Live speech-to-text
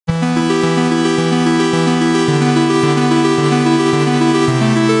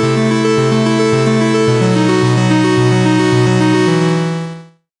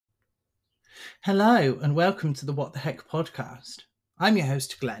Hello and welcome to the What the Heck podcast. I'm your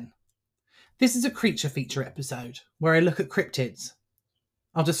host, Glenn. This is a creature feature episode where I look at cryptids.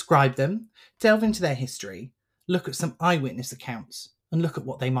 I'll describe them, delve into their history, look at some eyewitness accounts, and look at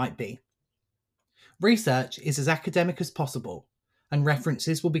what they might be. Research is as academic as possible, and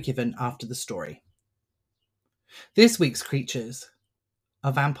references will be given after the story. This week's creatures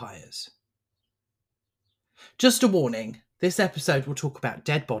are vampires. Just a warning, this episode will talk about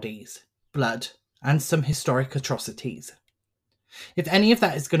dead bodies, blood, and some historic atrocities. If any of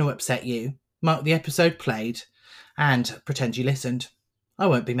that is going to upset you, mark the episode played and pretend you listened. I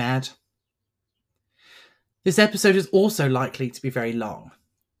won't be mad. This episode is also likely to be very long.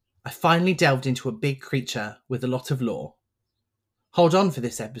 I finally delved into a big creature with a lot of lore. Hold on for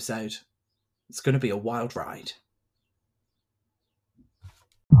this episode. It's going to be a wild ride.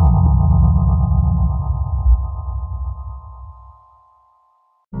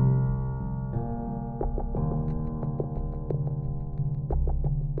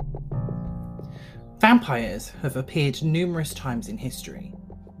 Vampires have appeared numerous times in history,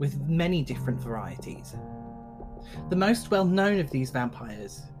 with many different varieties. The most well-known of these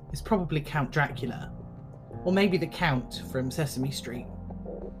vampires is probably Count Dracula, or maybe the Count from Sesame Street.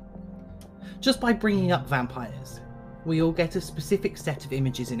 Just by bringing up vampires, we all get a specific set of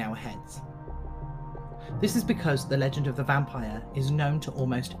images in our heads. This is because the legend of the vampire is known to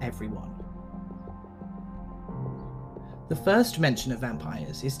almost everyone. The first mention of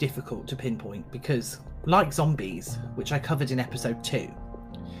vampires is difficult to pinpoint because, like zombies, which I covered in episode 2,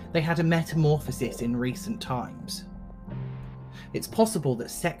 they had a metamorphosis in recent times. It's possible that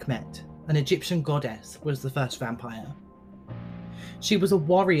Sekhmet, an Egyptian goddess, was the first vampire. She was a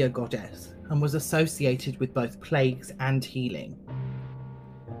warrior goddess and was associated with both plagues and healing.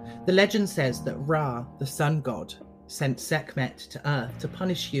 The legend says that Ra, the sun god, sent Sekhmet to Earth to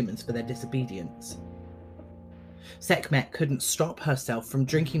punish humans for their disobedience. Sekhmet couldn't stop herself from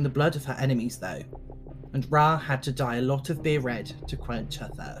drinking the blood of her enemies though, and Ra had to dye a lot of beer red to quench her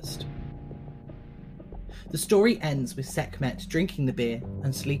thirst. The story ends with Sekhmet drinking the beer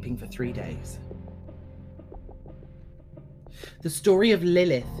and sleeping for 3 days. The story of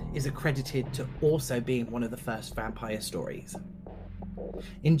Lilith is accredited to also being one of the first vampire stories.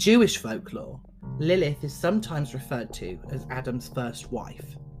 In Jewish folklore, Lilith is sometimes referred to as Adam's first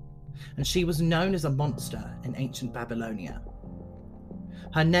wife, and she was known as a monster in ancient Babylonia.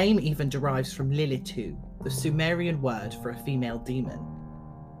 Her name even derives from Lilitu, the Sumerian word for a female demon.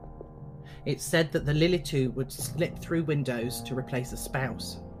 It's said that the Lilitu would slip through windows to replace a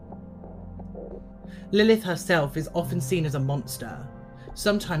spouse. Lilith herself is often seen as a monster,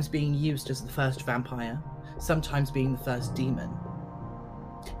 sometimes being used as the first vampire, sometimes being the first demon.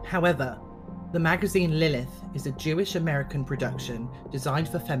 However, the magazine Lilith is a Jewish-American production designed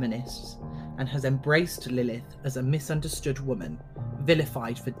for feminists and has embraced Lilith as a misunderstood woman,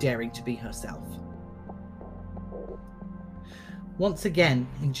 vilified for daring to be herself. Once again,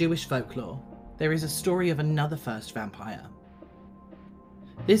 in Jewish folklore, there is a story of another first vampire.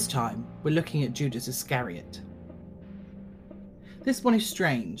 This time, we're looking at Judas Iscariot. This one is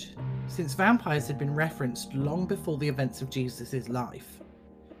strange, since vampires had been referenced long before the events of Jesus' life.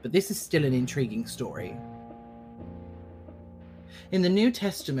 But this is still an intriguing story. In the New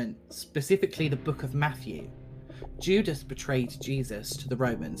Testament, specifically the book of Matthew, Judas betrayed Jesus to the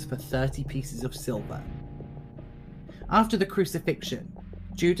Romans for 30 pieces of silver. After the crucifixion,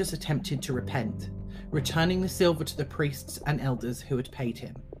 Judas attempted to repent, returning the silver to the priests and elders who had paid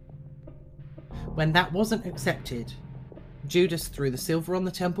him. When that wasn't accepted, Judas threw the silver on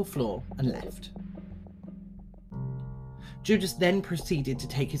the temple floor and left. Judas then proceeded to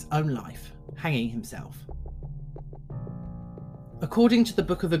take his own life, hanging himself. According to the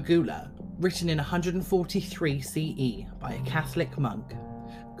Book of Agula, written in 143 CE by a Catholic monk,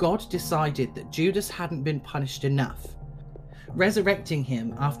 God decided that Judas hadn't been punished enough, resurrecting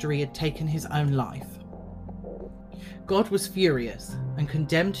him after he had taken his own life. God was furious and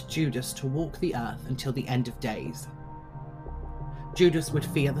condemned Judas to walk the earth until the end of days. Judas would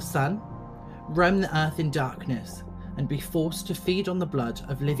fear the sun, roam the earth in darkness, and be forced to feed on the blood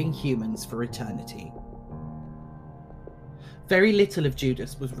of living humans for eternity. Very little of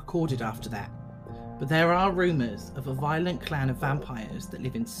Judas was recorded after that, but there are rumours of a violent clan of vampires that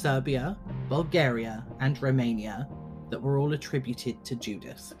live in Serbia, Bulgaria, and Romania that were all attributed to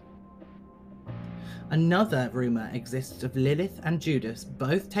Judas. Another rumour exists of Lilith and Judas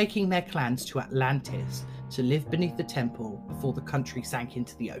both taking their clans to Atlantis to live beneath the temple before the country sank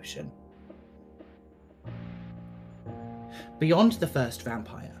into the ocean. Beyond the first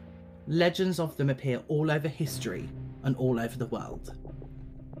vampire, legends of them appear all over history and all over the world.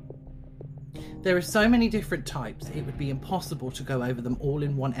 There are so many different types, it would be impossible to go over them all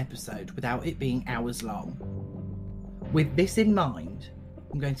in one episode without it being hours long. With this in mind,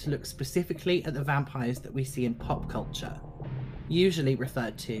 I'm going to look specifically at the vampires that we see in pop culture, usually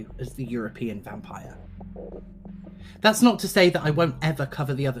referred to as the European vampire. That's not to say that I won't ever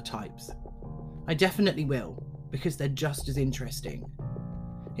cover the other types. I definitely will, because they're just as interesting.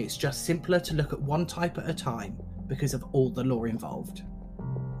 It's just simpler to look at one type at a time because of all the lore involved.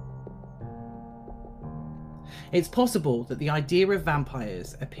 It's possible that the idea of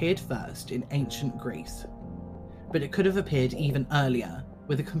vampires appeared first in ancient Greece, but it could have appeared even earlier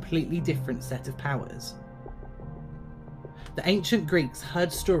with a completely different set of powers. The ancient Greeks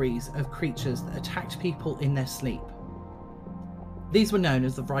heard stories of creatures that attacked people in their sleep. These were known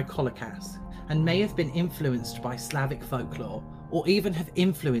as the Vrykolakas and may have been influenced by Slavic folklore or even have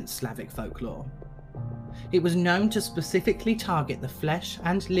influenced Slavic folklore. It was known to specifically target the flesh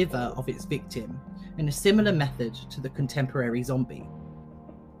and liver of its victim in a similar method to the contemporary zombie.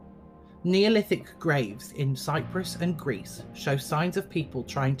 Neolithic graves in Cyprus and Greece show signs of people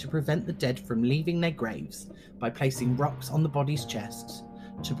trying to prevent the dead from leaving their graves by placing rocks on the body's chests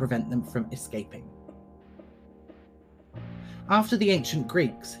to prevent them from escaping. After the ancient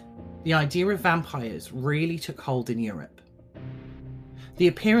Greeks, the idea of vampires really took hold in Europe. The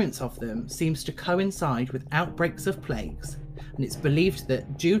appearance of them seems to coincide with outbreaks of plagues, and it's believed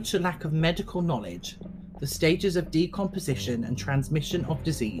that due to lack of medical knowledge, the stages of decomposition and transmission of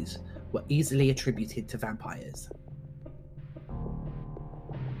disease were easily attributed to vampires.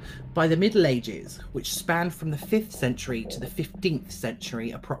 By the Middle Ages, which spanned from the 5th century to the 15th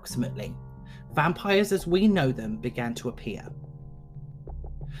century approximately, vampires as we know them began to appear.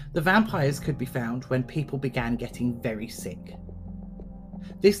 The vampires could be found when people began getting very sick.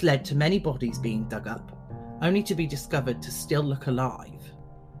 This led to many bodies being dug up, only to be discovered to still look alive.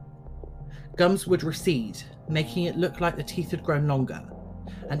 Gums would recede, making it look like the teeth had grown longer,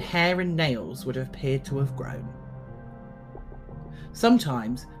 and hair and nails would have appeared to have grown.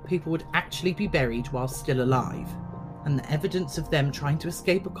 Sometimes people would actually be buried while still alive, and the evidence of them trying to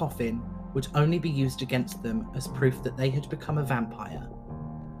escape a coffin would only be used against them as proof that they had become a vampire.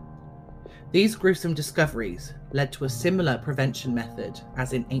 These gruesome discoveries led to a similar prevention method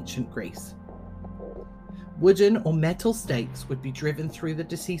as in ancient Greece. Wooden or metal stakes would be driven through the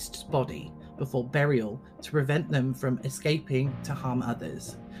deceased's body before burial to prevent them from escaping to harm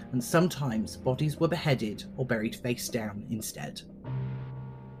others, and sometimes bodies were beheaded or buried face down instead.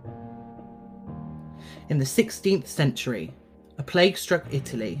 In the 16th century, a plague struck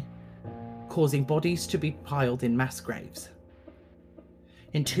Italy, causing bodies to be piled in mass graves.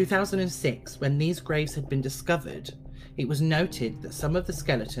 In 2006, when these graves had been discovered, it was noted that some of the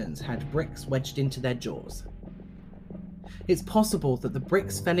skeletons had bricks wedged into their jaws. It's possible that the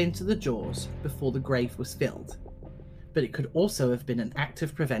bricks fell into the jaws before the grave was filled, but it could also have been an act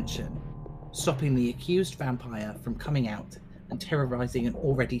of prevention, stopping the accused vampire from coming out and terrorizing an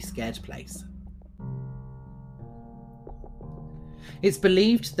already scared place. It's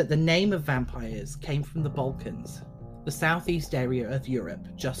believed that the name of vampires came from the Balkans, the southeast area of Europe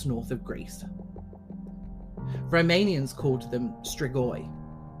just north of Greece. Romanians called them strigoi,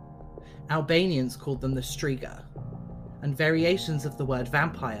 Albanians called them the striga, and variations of the word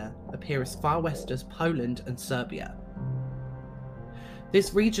vampire appear as far west as Poland and Serbia.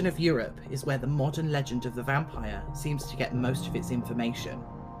 This region of Europe is where the modern legend of the vampire seems to get most of its information.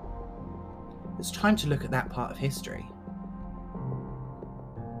 It's time to look at that part of history.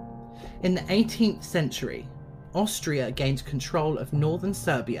 In the 18th century, Austria gained control of northern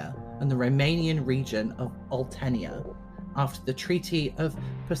Serbia and the Romanian region of Oltenia after the Treaty of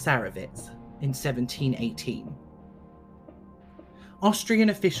Passarevitz in 1718. Austrian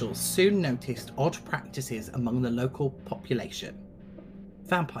officials soon noticed odd practices among the local population: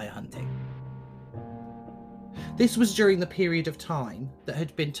 vampire hunting. This was during the period of time that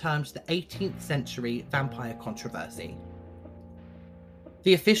had been termed the 18th century vampire controversy.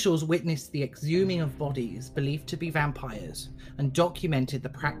 The officials witnessed the exhuming of bodies believed to be vampires and documented the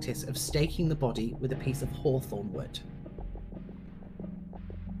practice of staking the body with a piece of hawthorn wood.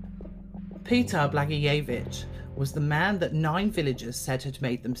 Peter Blagojevich was the man that 9 villagers said had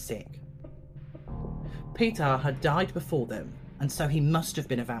made them sick. Peter had died before them, and so he must have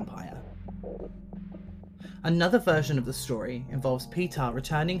been a vampire. Another version of the story involves Peter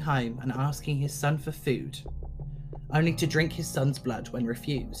returning home and asking his son for food, only to drink his son's blood when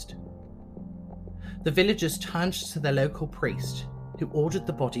refused. The villagers turned to their local priest, who ordered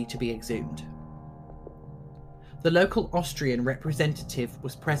the body to be exhumed. The local Austrian representative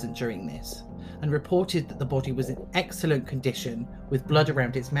was present during this, and reported that the body was in excellent condition with blood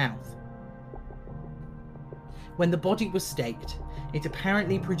around its mouth. When the body was staked, it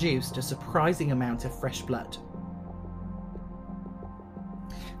apparently produced a surprising amount of fresh blood.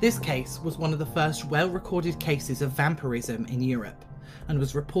 This case was one of the first well-recorded cases of vampirism in Europe and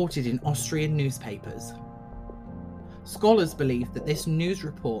was reported in Austrian newspapers. Scholars believe that this news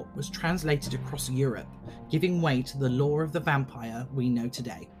report was translated across Europe, giving way to the lore of the vampire we know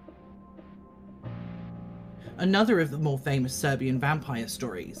today. Another of the more famous Serbian vampire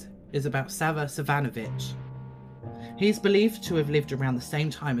stories is about Sava Savanović. He is believed to have lived around the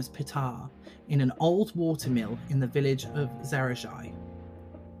same time as Petar in an old watermill in the village of Zaražaj.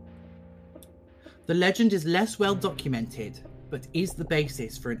 The legend is less well documented, but is the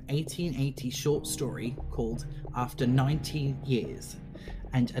basis for an 1880 short story called After 90 Years,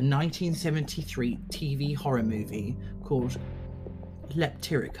 and a 1973 TV horror movie called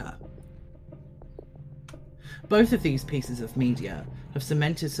Leptirica. Both of these pieces of media have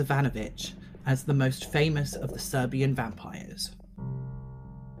cemented Savanović as the most famous of the Serbian vampires.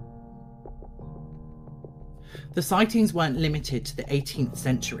 The sightings weren't limited to the 18th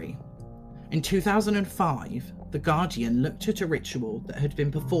century. In 2005, The Guardian looked at a ritual that had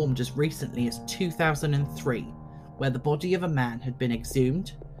been performed as recently as 2003, where the body of a man had been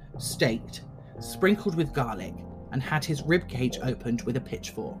exhumed, staked, sprinkled with garlic, and had his ribcage opened with a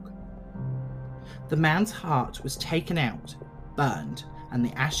pitchfork. The man's heart was taken out, burned, and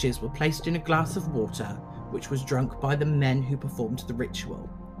the ashes were placed in a glass of water, which was drunk by the men who performed the ritual.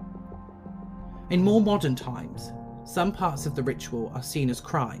 In more modern times, some parts of the ritual are seen as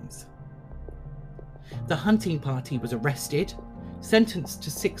crimes. The hunting party was arrested, sentenced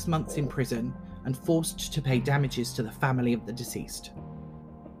to 6 months in prison, and forced to pay damages to the family of the deceased.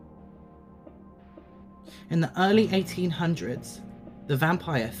 In the early 1800s, the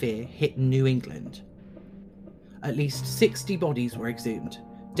vampire fear hit New England. At least 60 bodies were exhumed,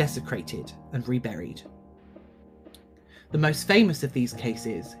 desecrated, and reburied. The most famous of these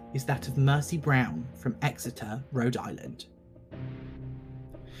cases is that of Mercy Brown from Exeter, Rhode Island.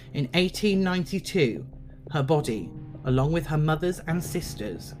 In 1892, her body, along with her mother's and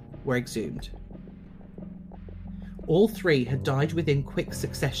sister's, were exhumed. All three had died within quick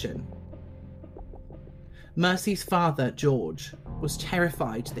succession. Mercy's father, George, was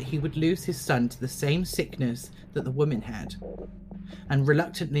terrified that he would lose his son to the same sickness that the woman had, and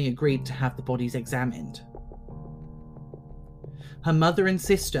reluctantly agreed to have the bodies examined. Her mother and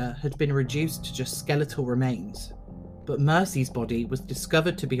sister had been reduced to just skeletal remains, but Mercy's body was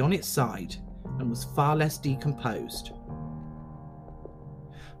discovered to be on its side and was far less decomposed.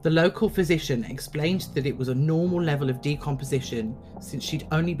 The local physician explained that it was a normal level of decomposition since she'd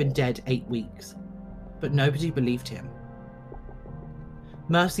only been dead 8 weeks, but nobody believed him.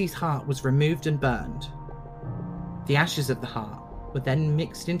 Mercy's heart was removed and burned. The ashes of the heart were then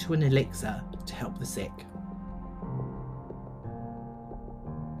mixed into an elixir to help the sick.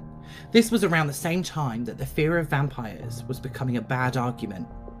 This was around the same time that the fear of vampires was becoming a bad argument,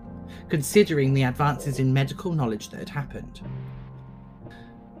 considering the advances in medical knowledge that had happened.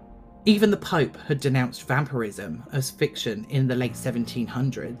 Even the Pope had denounced vampirism as fiction in the late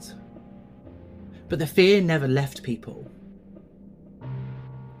 1700s. But the fear never left people.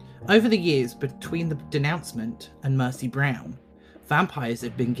 Over the years between the denouncement and Mercy Brown, vampires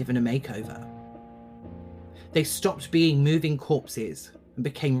had been given a makeover. They stopped being moving corpses and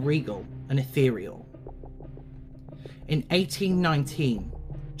became regal and ethereal. In 1819,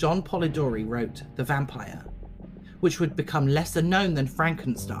 John Polidori wrote The Vampire, which would become lesser known than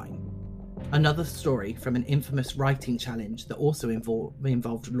Frankenstein, another story from an infamous writing challenge that also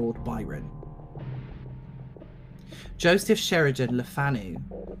involved Lord Byron. Joseph Sheridan Le Fanu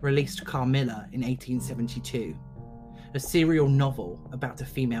released Carmilla in 1872, a serial novel about a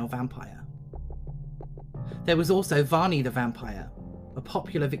female vampire. There was also Varney the Vampire, a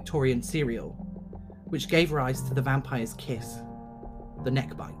popular Victorian serial, which gave rise to the vampire's kiss, the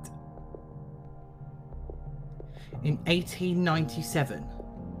neck bite. In 1897,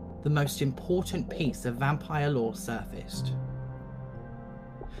 the most important piece of vampire lore surfaced.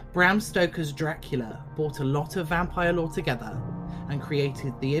 Bram Stoker's Dracula brought a lot of vampire lore together and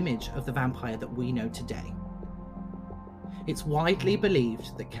created the image of the vampire that we know today. It's widely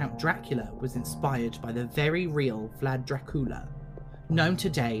believed that Count Dracula was inspired by the very real Vlad Dracula, known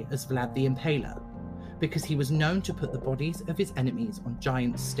today as Vlad the Impaler, because he was known to put the bodies of his enemies on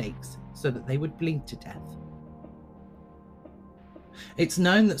giant stakes so that they would bleed to death. It's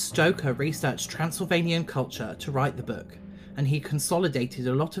known that Stoker researched Transylvanian culture to write the book, and he consolidated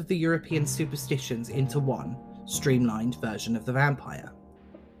a lot of the European superstitions into one, streamlined version of the vampire.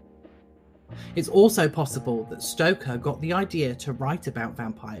 It's also possible that Stoker got the idea to write about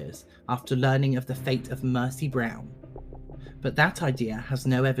vampires after learning of the fate of Mercy Brown, but that idea has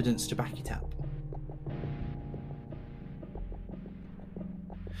no evidence to back it up.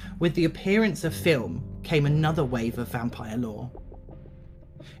 With the appearance of film came another wave of vampire lore.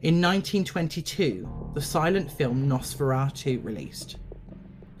 In 1922, the silent film Nosferatu released.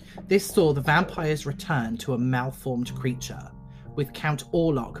 This saw the vampires return to a malformed creature, with Count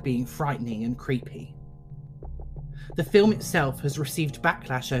Orlok being frightening and creepy. The film itself has received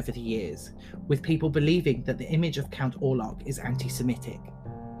backlash over the years, with people believing that the image of Count Orlok is anti-Semitic.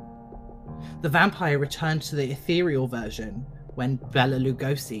 The vampire returned to the ethereal version when Bela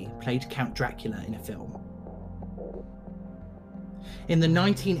Lugosi played Count Dracula in a film. In the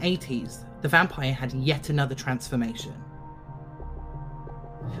 1980s, the vampire had yet another transformation.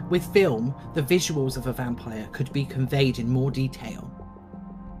 With film, the visuals of a vampire could be conveyed in more detail.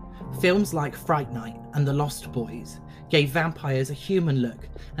 Films like Fright Night and The Lost Boys gave vampires a human look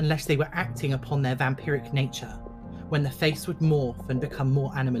unless they were acting upon their vampiric nature, when the face would morph and become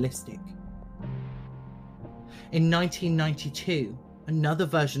more animalistic. In 1992, another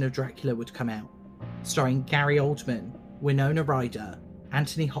version of Dracula would come out, starring Gary Oldman, Winona Ryder,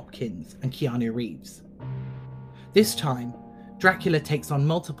 Anthony Hopkins, and Keanu Reeves. This time, Dracula takes on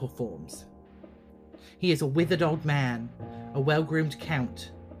multiple forms. He is a withered old man, a well-groomed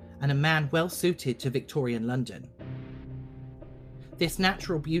count, and a man well-suited to Victorian London. This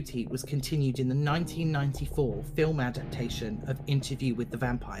natural beauty was continued in the 1994 film adaptation of Interview with the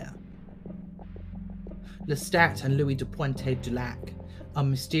Vampire. Lestat and Louis de Pointe du Lac are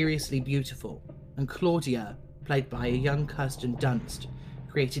mysteriously beautiful, and Claudia, played by a young Kirsten Dunst,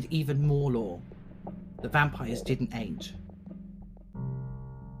 created even more lore. The vampires didn't age.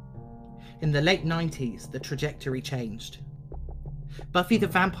 In the late 90s, the trajectory changed. Buffy the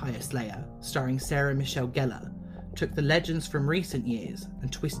Vampire Slayer, starring Sarah Michelle Gellar, took the legends from recent years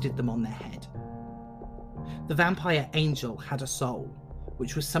and twisted them on their head. The vampire Angel had a soul,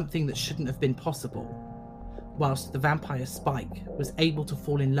 which was something that shouldn't have been possible, whilst the vampire Spike was able to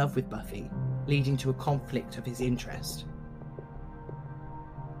fall in love with Buffy, leading to a conflict of his interest.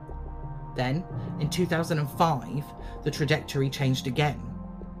 Then, in 2005, the trajectory changed again.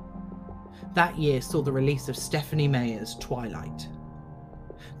 That year saw the release of Stephenie Meyer's Twilight.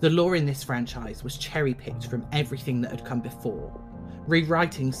 The lore in this franchise was cherry-picked from everything that had come before,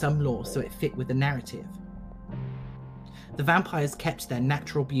 rewriting some lore so it fit with the narrative. The vampires kept their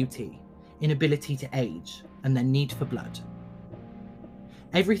natural beauty, inability to age, and their need for blood.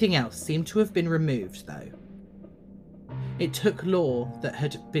 Everything else seemed to have been removed, though. It took lore that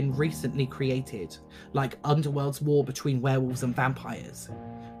had been recently created, like Underworld's war between werewolves and vampires,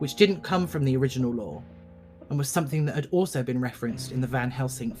 which didn't come from the original lore, and was something that had also been referenced in the Van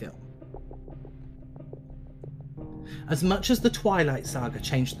Helsing film. As much as the Twilight Saga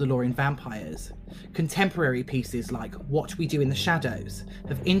changed the lore in vampires, contemporary pieces like What We Do in the Shadows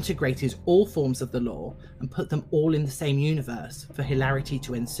have integrated all forms of the lore and put them all in the same universe for hilarity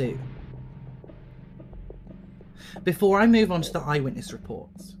to ensue. Before I move on to the eyewitness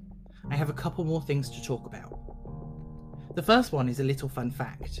reports, I have a couple more things to talk about. The first one is a little fun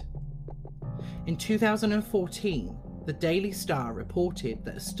fact. In 2014, the Daily Star reported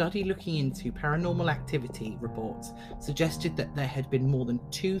that a study looking into paranormal activity reports suggested that there had been more than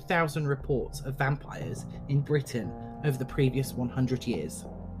 2,000 reports of vampires in Britain over the previous 100 years.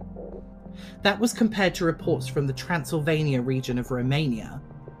 That was compared to reports from the Transylvania region of Romania,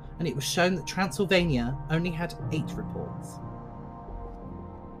 and it was shown that Transylvania only had 8 reports.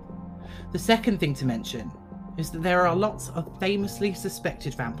 The second thing to mention is that there are lots of famously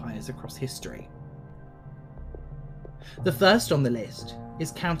suspected vampires across history. The first on the list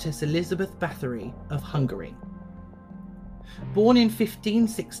is Countess Elizabeth Bathory of Hungary. Born in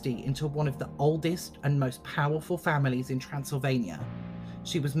 1560 into one of the oldest and most powerful families in Transylvania,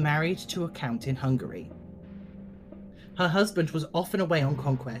 she was married to a count in Hungary. Her husband was often away on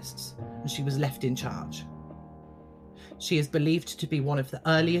conquests, and she was left in charge. She is believed to be one of the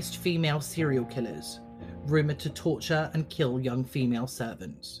earliest female serial killers, rumoured to torture and kill young female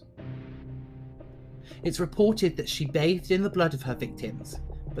servants. It's reported that she bathed in the blood of her victims,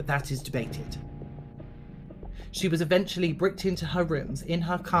 but that is debated. She was eventually bricked into her rooms in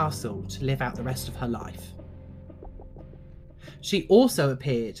her castle to live out the rest of her life. She also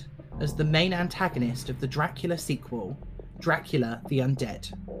appeared as the main antagonist of the Dracula sequel, Dracula the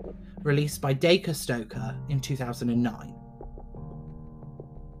Undead, released by Dacre Stoker in 2009.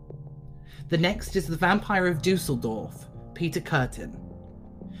 The next is the Vampire of Dusseldorf, Peter Kürten.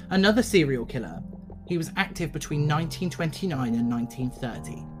 Another serial killer, he was active between 1929 and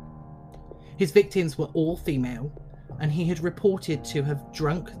 1930. His victims were all female, and he had reported to have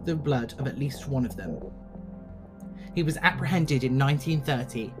drunk the blood of at least one of them. He was apprehended in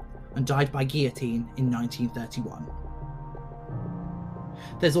 1930 and died by guillotine in 1931.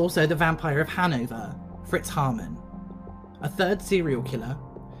 There's also the vampire of Hanover, Fritz Hamann. A third serial killer,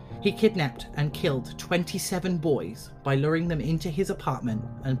 he kidnapped and killed 27 boys by luring them into his apartment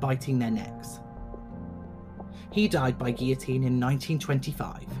and biting their necks. He died by guillotine in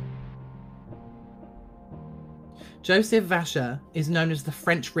 1925. Joseph Vacher is known as the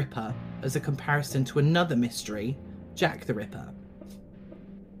French Ripper as a comparison to another mystery, Jack the Ripper.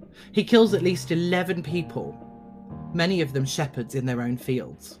 He kills at least 11 people, many of them shepherds in their own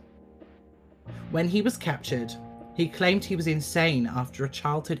fields. When he was captured, he claimed he was insane after a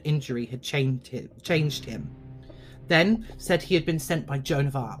childhood injury had changed him, then said he had been sent by Joan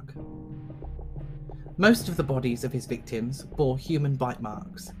of Arc. Most of the bodies of his victims bore human bite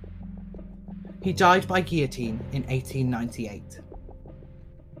marks. He died by guillotine in 1898.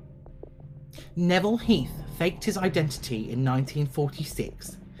 Neville Heath faked his identity in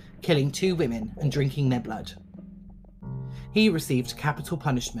 1946, killing 2 women and drinking their blood. He received capital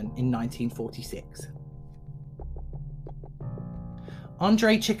punishment in 1946.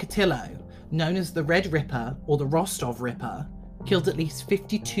 Andrei Chikatilo, known as the Red Ripper or the Rostov Ripper, killed at least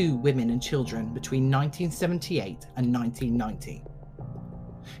 52 women and children between 1978 and 1990.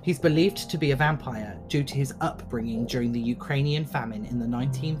 He's believed to be a vampire due to his upbringing during the Ukrainian famine in the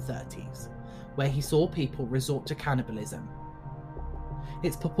 1930s, where he saw people resort to cannibalism.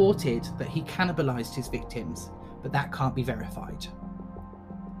 It's purported that he cannibalized his victims, but that can't be verified.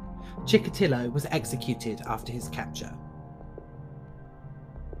 Chikatilo was executed after his capture.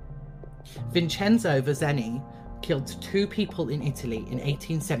 Vincenzo Vazzeni killed 2 people in Italy in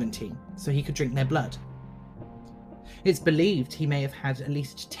 1870 so he could drink their blood. It's believed he may have had at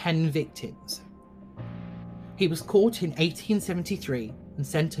least 10 victims. He was caught in 1873 and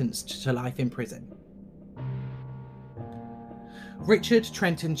sentenced to life in prison. Richard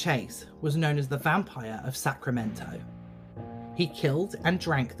Trenton Chase was known as the Vampire of Sacramento. He killed and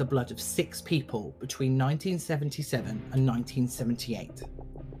drank the blood of 6 people between 1977 and 1978.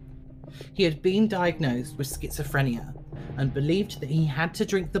 He had been diagnosed with schizophrenia and believed that he had to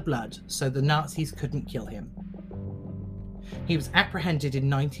drink the blood so the Nazis couldn't kill him. He was apprehended in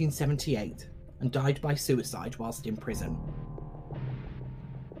 1978 and died by suicide whilst in prison.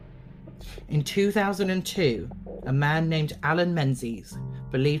 In 2002, a man named Alan Menzies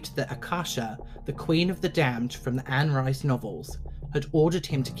believed that Akasha, the Queen of the Damned from the Anne Rice novels, had ordered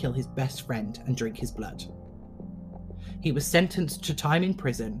him to kill his best friend and drink his blood. He was sentenced to time in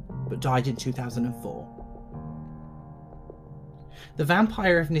prison, but died in 2004. The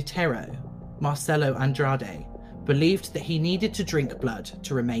vampire of Nitero, Marcelo Andrade, believed that he needed to drink blood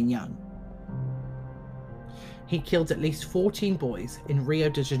to remain young. He killed at least 14 boys in Rio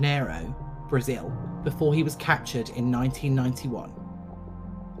de Janeiro, Brazil, before he was captured in 1991.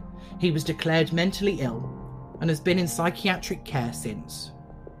 He was declared mentally ill and has been in psychiatric care since.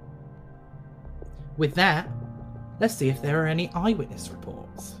 With that, let's see if there are any eyewitness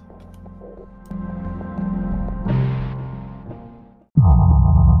reports.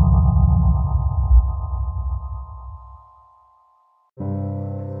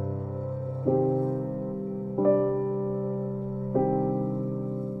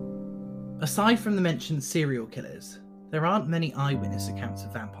 Aside from the mentioned serial killers, there aren't many eyewitness accounts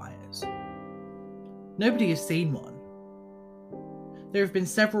of vampires. Nobody has seen one. There have been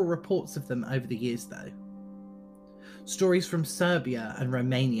several reports of them over the years though. Stories from Serbia and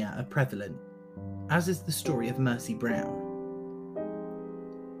Romania are prevalent, as is the story of Mercy Brown.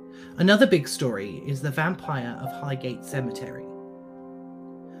 Another big story is the vampire of Highgate Cemetery.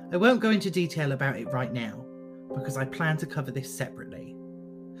 I won't go into detail about it right now, because I plan to cover this separately,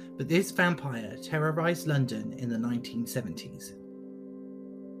 but this vampire terrorised London in the 1970s.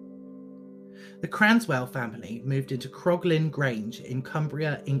 The Cranswell family moved into Croglin Grange in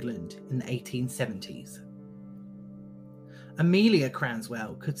Cumbria, England in the 1870s. Amelia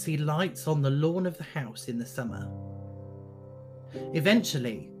Cranswell could see lights on the lawn of the house in the summer.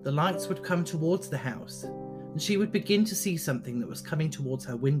 Eventually, the lights would come towards the house, and she would begin to see something that was coming towards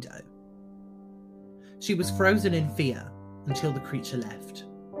her window. She was frozen in fear until the creature left.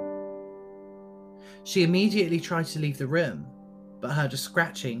 She immediately tried to leave the room, but heard a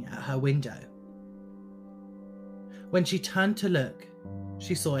scratching at her window. When she turned to look,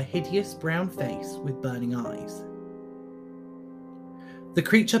 she saw a hideous brown face with burning eyes. The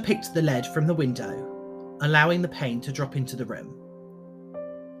creature picked the lead from the window, allowing the pain to drop into the room.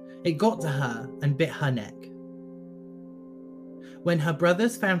 It got to her and bit her neck. When her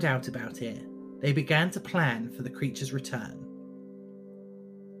brothers found out about it, they began to plan for the creature's return.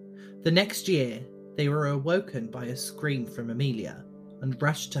 The next year, they were awoken by a scream from Amelia and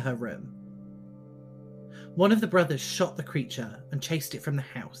rushed to her room. One of the brothers shot the creature and chased it from the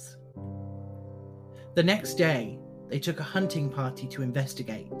house. The next day, they took a hunting party to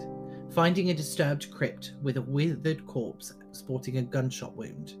investigate, finding a disturbed crypt with a withered corpse sporting a gunshot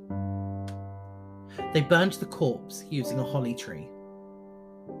wound. They burned the corpse using a holly tree.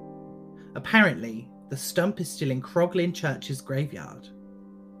 Apparently, the stump is still in Croglin Church's graveyard.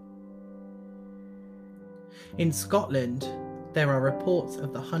 In Scotland, there are reports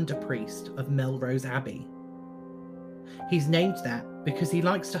of the Hunter priest of Melrose Abbey. He's named that because he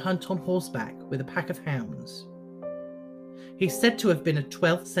likes to hunt on horseback with a pack of hounds. He's said to have been a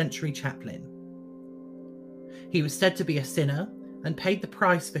 12th century chaplain. He was said to be a sinner and paid the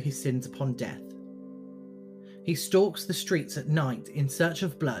price for his sins upon death. He stalks the streets at night in search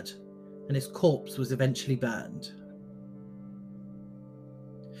of blood, and his corpse was eventually burned.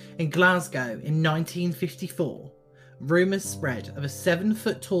 In Glasgow in 1954, rumours spread of a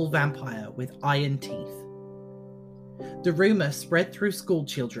 7-foot-tall vampire with iron teeth. The rumour spread through school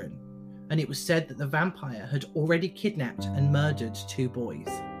children, and it was said that the vampire had already kidnapped and murdered 2 boys.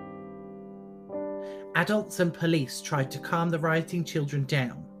 Adults and police tried to calm the rioting children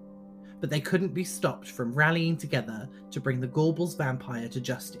down, but they couldn't be stopped from rallying together to bring the Gorbals vampire to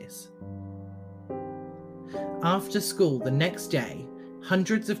justice. After school the next day,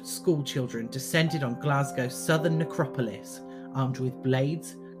 hundreds of school children descended on Glasgow's southern necropolis, armed with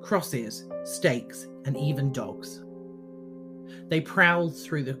blades, crosses, stakes, and even dogs. They prowled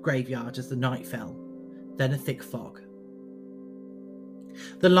through the graveyard as the night fell, then a thick fog.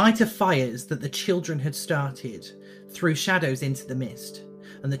 The light of fires that the children had started threw shadows into the mist,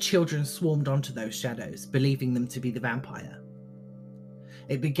 and the children swarmed onto those shadows, believing them to be the vampire.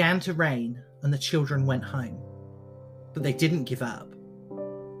 It began to rain, and the children went home. But they didn't give up.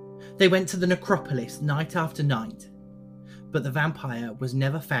 They went to the necropolis night after night, but the vampire was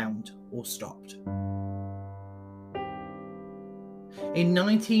never found or stopped. In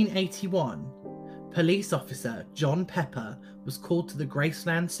 1981, police officer John Pepper was called to the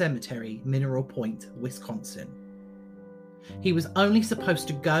Graceland Cemetery, Mineral Point, Wisconsin. He was only supposed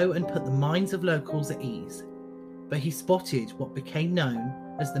to go and put the minds of locals at ease, but he spotted what became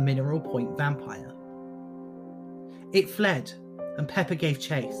known as the Mineral Point vampire. It fled, and Pepper gave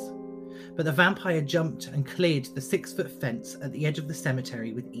chase, but the vampire jumped and cleared the 6-foot fence at the edge of the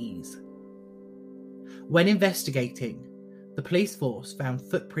cemetery with ease. When investigating, the police force found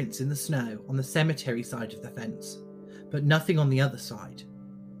footprints in the snow on the cemetery side of the fence, but nothing on the other side.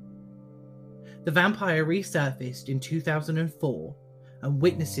 The vampire resurfaced in 2004, and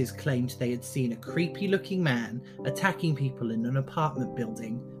witnesses claimed they had seen a creepy-looking man attacking people in an apartment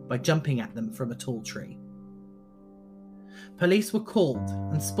building by jumping at them from a tall tree. Police were called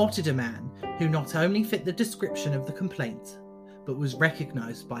and spotted a man who not only fit the description of the complaint, but was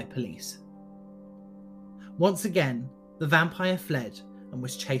recognised by police. Once again, the vampire fled and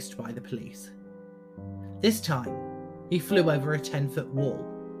was chased by the police. This time, he flew over a 10-foot wall.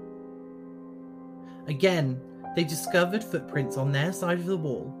 Again, they discovered footprints on their side of the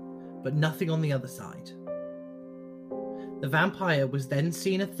wall, but nothing on the other side. The vampire was then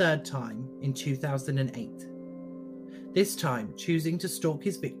seen a third time in 2008, this time choosing to stalk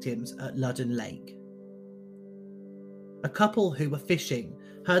his victims at Ludden Lake. A couple who were fishing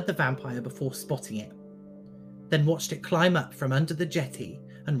heard the vampire before spotting it, then watched it climb up from under the jetty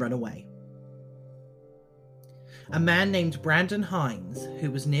and run away. A man named Brandon Hines,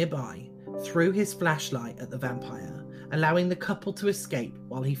 who was nearby, threw his flashlight at the vampire, allowing the couple to escape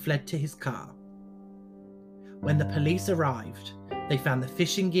while he fled to his car. When the police arrived, they found the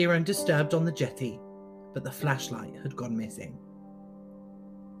fishing gear undisturbed on the jetty, but the flashlight had gone missing.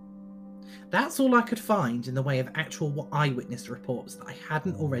 That's all I could find in the way of actual eyewitness reports that I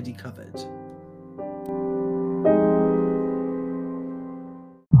hadn't already covered.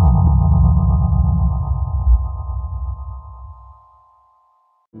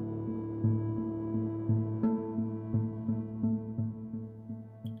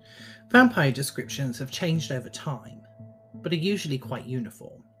 Vampire descriptions have changed over time, but are usually quite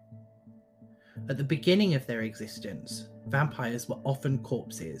uniform. At the beginning of their existence, vampires were often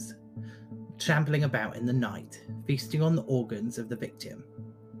corpses, shambling about in the night, feasting on the organs of the victim.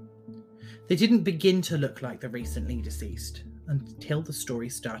 They didn't begin to look like the recently deceased until the story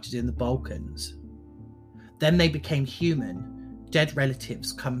started in the Balkans. Then they became human, dead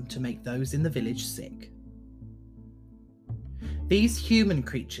relatives come to make those in the village sick. These human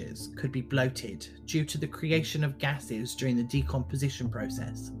creatures could be bloated due to the creation of gases during the decomposition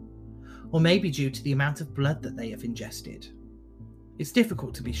process, or maybe due to the amount of blood that they have ingested. It's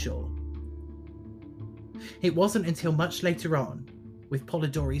difficult to be sure. It wasn't until much later on, with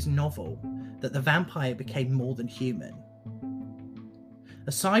Polidori's novel, that the vampire became more than human.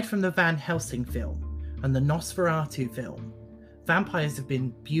 Aside from the Van Helsing film and the Nosferatu film, vampires have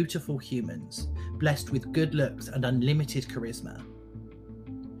been beautiful humans, blessed with good looks and unlimited charisma.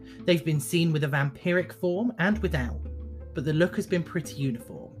 They've been seen with a vampiric form and without, but the look has been pretty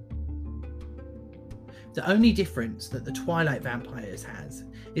uniform. The only difference that the Twilight vampires has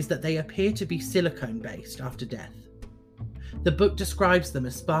is that they appear to be silicone-based after death. The book describes them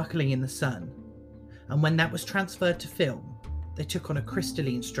as sparkling in the sun, and when that was transferred to film, they took on a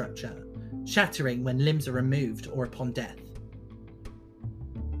crystalline structure, shattering when limbs are removed or upon death.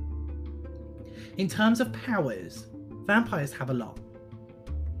 In terms of powers, vampires have a lot.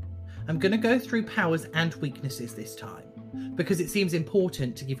 I'm going to go through powers and weaknesses this time, because it seems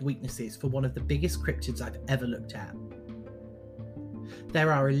important to give weaknesses for one of the biggest cryptids I've ever looked at.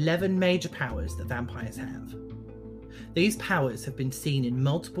 There are 11 major powers that vampires have. These powers have been seen in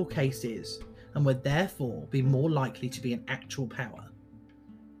multiple cases and would therefore be more likely to be an actual power.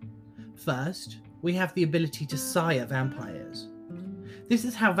 First, we have the ability to sire vampires. This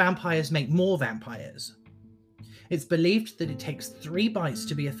is how vampires make more vampires. It's believed that it takes 3 bites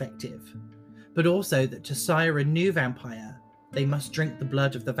to be effective, but also that to sire a new vampire, they must drink the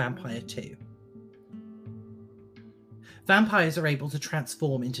blood of the vampire too. Vampires are able to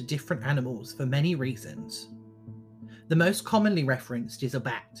transform into different animals for many reasons. The most commonly referenced is a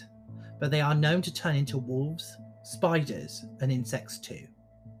bat, but they are known to turn into wolves, spiders, and insects too.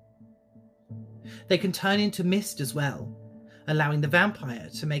 They can turn into mist as well, allowing the vampire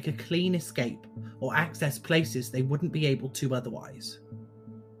to make a clean escape or access places they wouldn't be able to otherwise.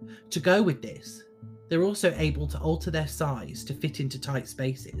 To go with this, they're also able to alter their size to fit into tight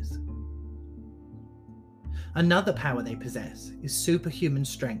spaces. Another power they possess is superhuman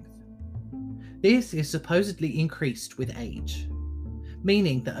strength. This is supposedly increased with age,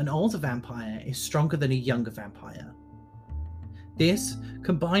 meaning that an older vampire is stronger than a younger vampire. This,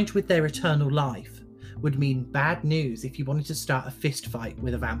 combined with their eternal life, would mean bad news if you wanted to start a fist fight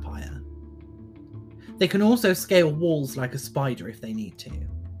with a vampire. They can also scale walls like a spider if they need to.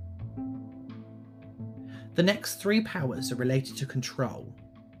 The next 3 powers are related to control: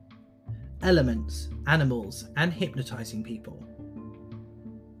 elements, animals, and hypnotizing people.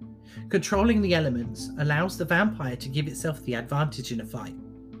 Controlling the elements allows the vampire to give itself the advantage in a fight.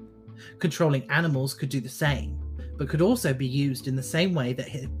 Controlling animals could do the same, but could also be used in the same way that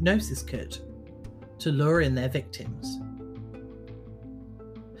hypnosis could, to lure in their victims.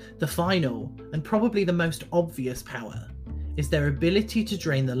 The final, and probably the most obvious power, is their ability to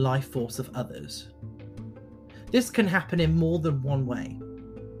drain the life force of others. This can happen in more than one way.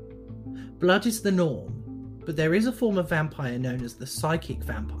 Blood is the norm, but there is a form of vampire known as the psychic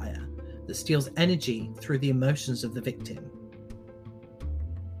vampire that steals energy through the emotions of the victim.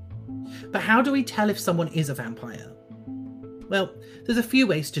 But how do we tell if someone is a vampire? Well, there's a few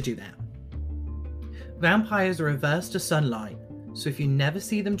ways to do that. Vampires are averse to sunlight, so if you never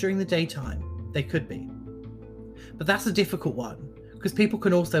see them during the daytime, they could be. But that's a difficult one, because people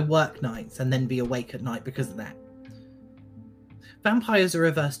can also work nights and then be awake at night because of that. Vampires are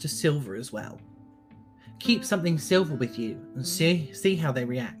averse to silver as well. Keep something silver with you and see how they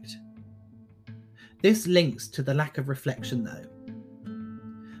react. This links to the lack of reflection though.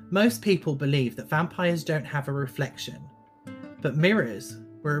 Most people believe that vampires don't have a reflection, but mirrors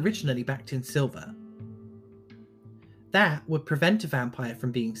were originally backed in silver. That would prevent a vampire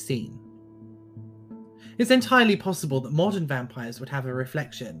from being seen. It's entirely possible that modern vampires would have a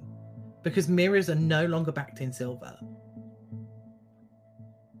reflection, because mirrors are no longer backed in silver.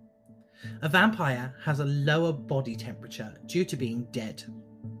 A vampire has a lower body temperature due to being dead.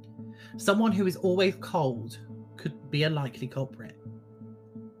 Someone who is always cold could be a likely culprit.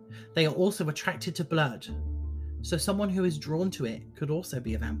 They are also attracted to blood, so someone who is drawn to it could also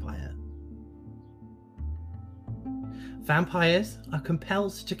be a vampire. Vampires are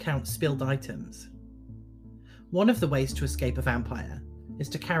compelled to count spilled items. One of the ways to escape a vampire is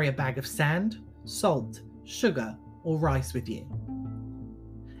to carry a bag of sand, salt, sugar, or rice with you.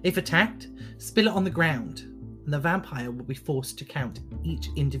 If attacked, spill it on the ground, and the vampire will be forced to count each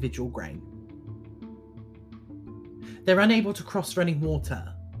individual grain. They're unable to cross running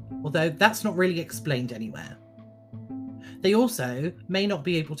water, although that's not really explained anywhere. They also may not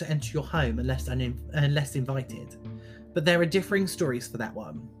be able to enter your home unless invited, but there are differing stories for that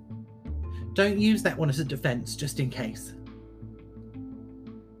one. Don't use that one as a defense, just in case.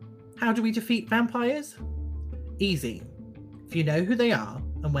 How do we defeat vampires? Easy. If you know who they are,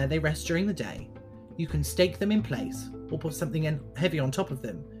 and where they rest during the day, you can stake them in place or put something heavy on top of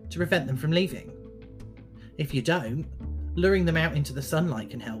them to prevent them from leaving. If you don't, luring them out into the sunlight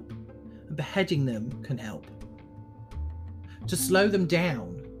can help, and beheading them can help. To slow them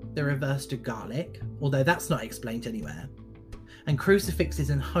down, they're averse to garlic, although that's not explained anywhere, and crucifixes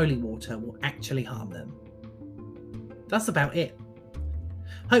and holy water will actually harm them. That's about it.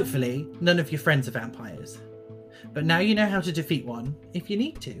 Hopefully, none of your friends are vampires, but now you know how to defeat one if you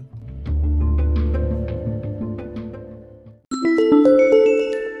need to.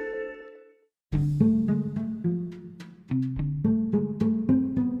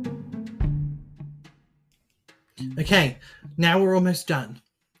 Okay, now we're almost done.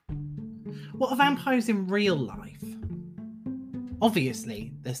 What are vampires in real life?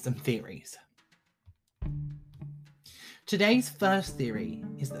 Obviously, there's some theories. Today's first theory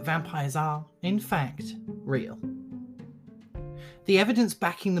is that vampires are, in fact, real. The evidence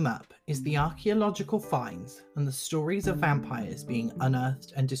backing them up is the archaeological finds and the stories of vampires being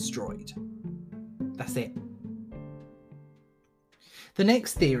unearthed and destroyed. That's it. The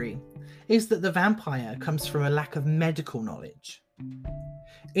next theory is that the vampire comes from a lack of medical knowledge.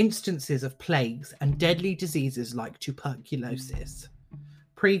 Instances of plagues and deadly diseases like tuberculosis,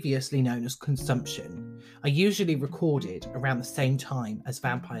 previously known as consumption, are usually recorded around the same time as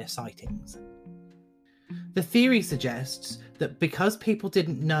vampire sightings. The theory suggests that because people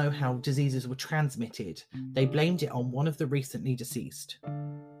didn't know how diseases were transmitted, they blamed it on one of the recently deceased.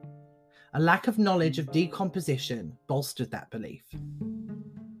 A lack of knowledge of decomposition bolstered that belief.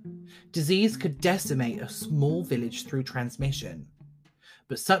 Disease could decimate a small village through transmission,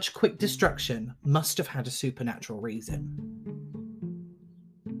 but such quick destruction must have had a supernatural reason.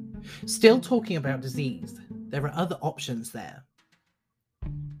 Still talking about disease, there are other options there.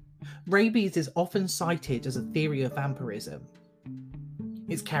 Rabies is often cited as a theory of vampirism.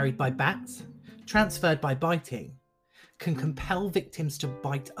 It's carried by bats, transferred by biting, can compel victims to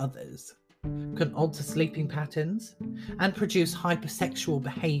bite others, can alter sleeping patterns, and produce hypersexual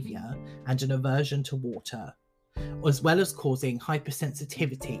behaviour and an aversion to water, as well as causing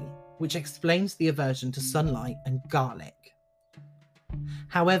hypersensitivity, which explains the aversion to sunlight and garlic.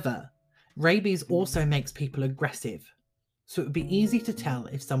 However, rabies also makes people aggressive, so it would be easy to tell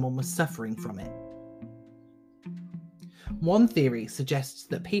if someone was suffering from it. One theory suggests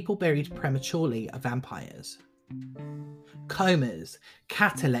that people buried prematurely are vampires. Comas,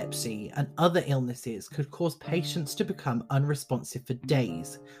 catalepsy, and other illnesses could cause patients to become unresponsive for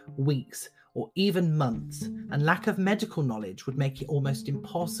days, weeks, or even months, and lack of medical knowledge would make it almost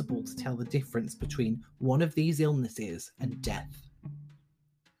impossible to tell the difference between one of these illnesses and death.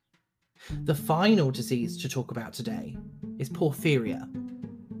 The final disease to talk about today is porphyria.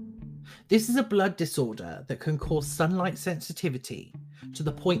 This is a blood disorder that can cause sunlight sensitivity to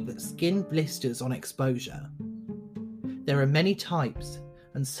the point that skin blisters on exposure. There are many types,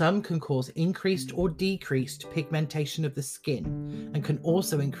 and some can cause increased or decreased pigmentation of the skin and can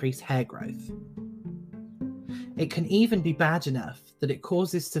also increase hair growth. It can even be bad enough that it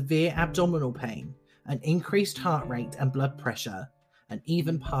causes severe abdominal pain, an increased heart rate and blood pressure, and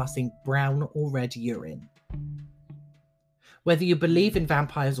even passing brown or red urine. Whether you believe in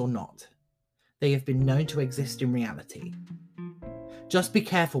vampires or not, they have been known to exist in reality. Just be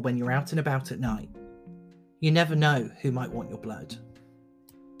careful when you're out and about at night. You never know who might want your blood.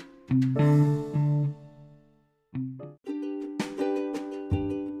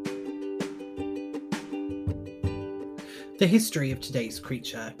 The history of today's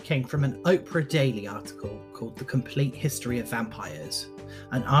creature came from an Oprah Daily article called The Complete History of Vampires,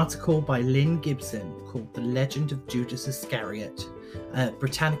 an article by Lynn Gibson called The Legend of Judas Iscariot, a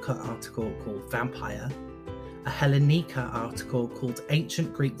Britannica article called Vampire, a Hellenica article called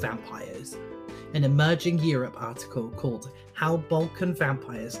Ancient Greek Vampires, an Emerging Europe article called How Balkan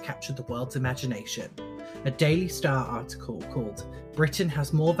Vampires Captured the World's Imagination, a Daily Star article called Britain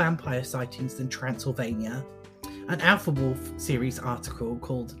Has More Vampire Sightings Than Transylvania, an Alpha Wolf series article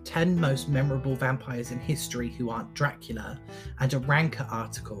called 10 Most Memorable Vampires in History Who Aren't Dracula, and a Ranker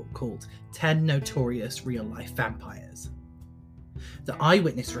article called 10 Notorious Real-Life Vampires. The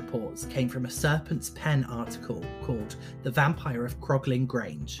eyewitness reports came from a Serpent's Pen article called The Vampire of Crogling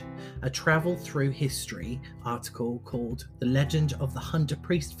Grange, a Travel Through History article called The Legend of the Hunter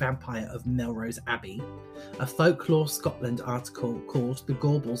Priest Vampire of Melrose Abbey, a Folklore Scotland article called The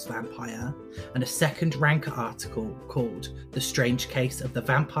Gorbals Vampire, and a second Ranker article called The Strange Case of the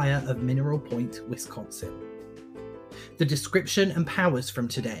Vampire of Mineral Point, Wisconsin. The description and powers from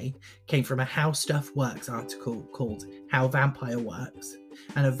today came from a How Stuff Works article called How Vampire Works,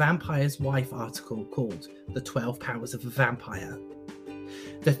 and a Vampire's Wife article called The 12 Powers of a Vampire.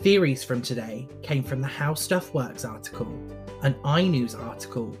 The theories from today came from the How Stuff Works article, an iNews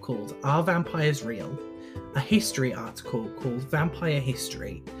article called Are Vampires Real?, a history article called Vampire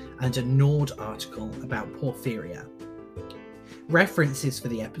History, and a Nord article about Porphyria. References for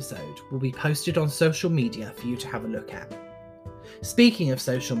the episode will be posted on social media for you to have a look at. Speaking of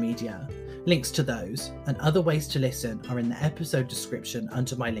social media, links to those and other ways to listen are in the episode description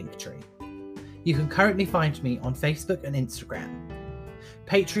under my Linktree. You can currently find me on Facebook and Instagram.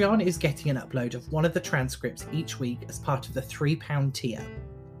 Patreon is getting an upload of one of the transcripts each week as part of the £3 tier.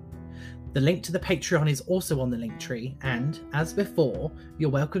 The link to the Patreon is also on the Linktree, and, as before, you're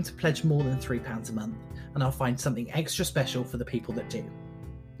welcome to pledge more than £3 a month, and I'll find something extra special for the people that do.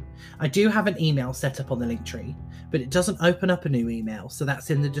 I do have an email set up on the Linktree, but it doesn't open up a new email, so that's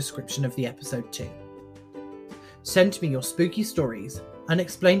in the description of the episode too. Send me your spooky stories,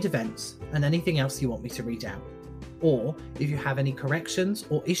 unexplained events, and anything else you want me to read out. Or, if you have any corrections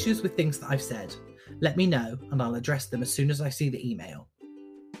or issues with things that I've said, let me know and I'll address them as soon as I see the email.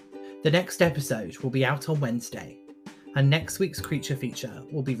 The next episode will be out on Wednesday, and next week's creature feature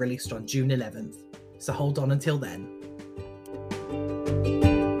will be released on June 11th, so hold on until then.